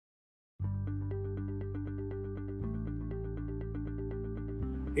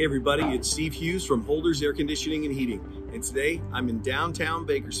Hey everybody, it's Steve Hughes from Holders Air Conditioning and Heating, and today I'm in downtown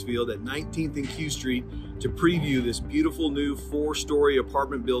Bakersfield at 19th and Q Street to preview this beautiful new 4-story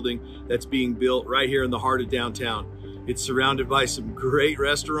apartment building that's being built right here in the heart of downtown. It's surrounded by some great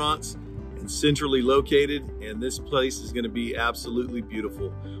restaurants and centrally located, and this place is going to be absolutely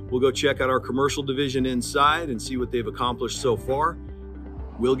beautiful. We'll go check out our commercial division inside and see what they've accomplished so far.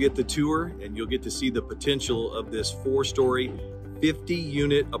 We'll get the tour and you'll get to see the potential of this 4-story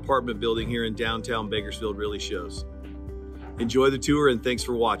 50-unit apartment building here in downtown Bakersfield really shows. Enjoy the tour and thanks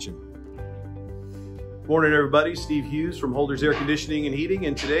for watching. Morning everybody, Steve Hughes from Holders Air Conditioning and Heating,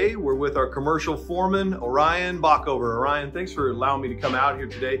 and today we're with our commercial foreman, Orion Bockover. Orion, thanks for allowing me to come out here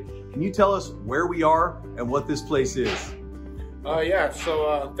today. Can you tell us where we are and what this place is?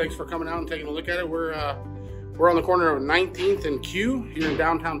 Thanks for coming out and taking a look at it. We're on the corner of 19th and Q here in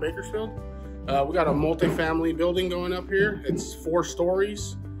downtown Bakersfield. We got a multi-family building going up here. It's 4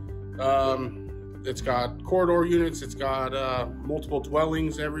 stories. It's got corridor units. It's got multiple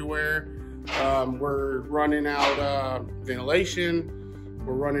dwellings everywhere. We're running out ventilation.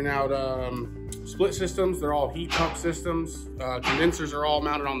 We're running out split systems. They're all heat pump systems. Condensers are all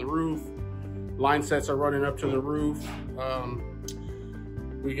mounted on the roof. Line sets are running up to the roof.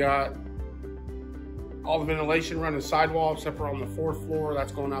 We got all the ventilation running sidewall except for on the 4th floor.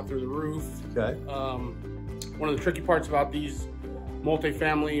 That's going out through the roof. Okay. One of the tricky parts about these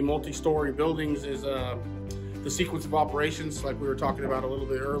multi-family, multi-story buildings is the sequence of operations, like we were talking about a little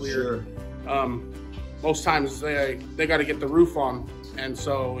bit earlier. Sure. Most times they got to get the roof on, and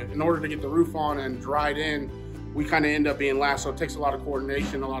so in order to get the roof on and dried in, we kind of end up being last. So it takes a lot of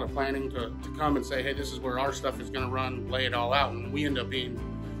coordination, a lot of planning to come and say, hey, this is where our stuff is going to run, lay it all out, and we end up being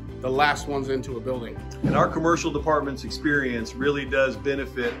the last ones into a building. And our commercial department's experience really does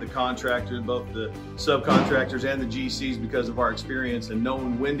benefit the contractors, both the subcontractors and the GCs, because of our experience and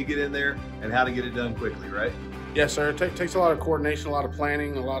knowing when to get in there and how to get it done quickly, right? Yes, sir. It takes a lot of coordination, a lot of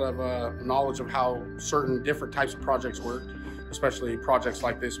planning, a lot of knowledge of how certain different types of projects work, especially projects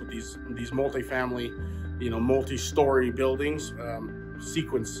like this with these multi-family, multi-story buildings.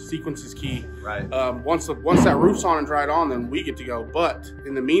 Sequence is key. Right. Once that roof's on and dried on, then we get to go. But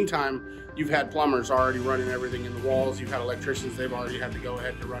in the meantime, you've had plumbers already running everything in the walls. You've had electricians, they've already had to go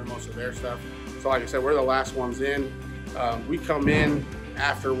ahead to run most of their stuff. So like I said, we're the last ones in. We come in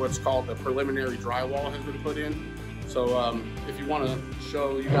after what's called the preliminary drywall has been put in. So if you want to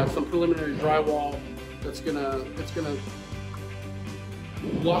show, you got some preliminary drywall that's gonna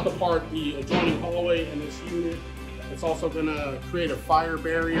block apart the adjoining hallway in this unit. It's also going to create a fire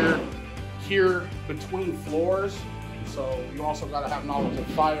barrier here between floors. So you also got to have knowledge of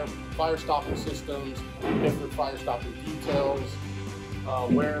fire stopping systems, different fire stopping details,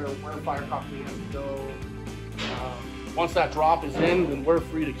 where fire stopping has to go. Once that drop is in, then we're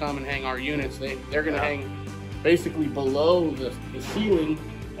free to come and hang our units. They're going to hang basically below the ceiling,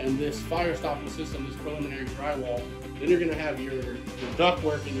 and this fire stopping system, this preliminary drywall. Then you're going to have your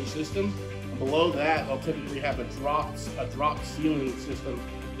ductwork in your system. Below that, they'll typically have a drop ceiling system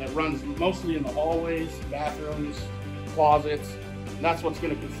that runs mostly in the hallways, bathrooms, closets, and that's what's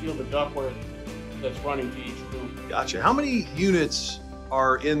going to conceal the ductwork that's running to each room. Gotcha. How many units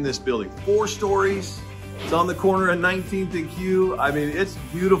are in this building? 4 stories. It's on the corner of 19th and Q. I mean, it's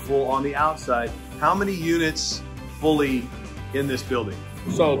beautiful on the outside. How many units fully in this building?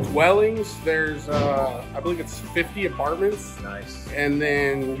 So dwellings, there's I believe it's 50 apartments. Nice. And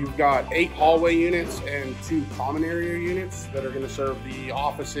then you've got 8 hallway units and 2 common area units that are going to serve the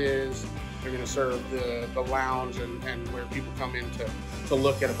offices. They're going to serve the lounge and where people come in to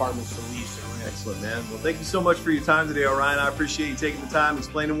look at apartments to lease and rent. Excellent, man. Well, thank you so much for your time today, Orion. I appreciate you taking the time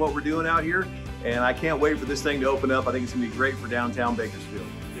explaining what we're doing out here, and I can't wait for this thing to open up. I think it's going to be great for downtown Bakersfield.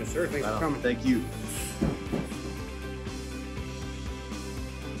 Yes, sir. Thanks for coming. Thank you.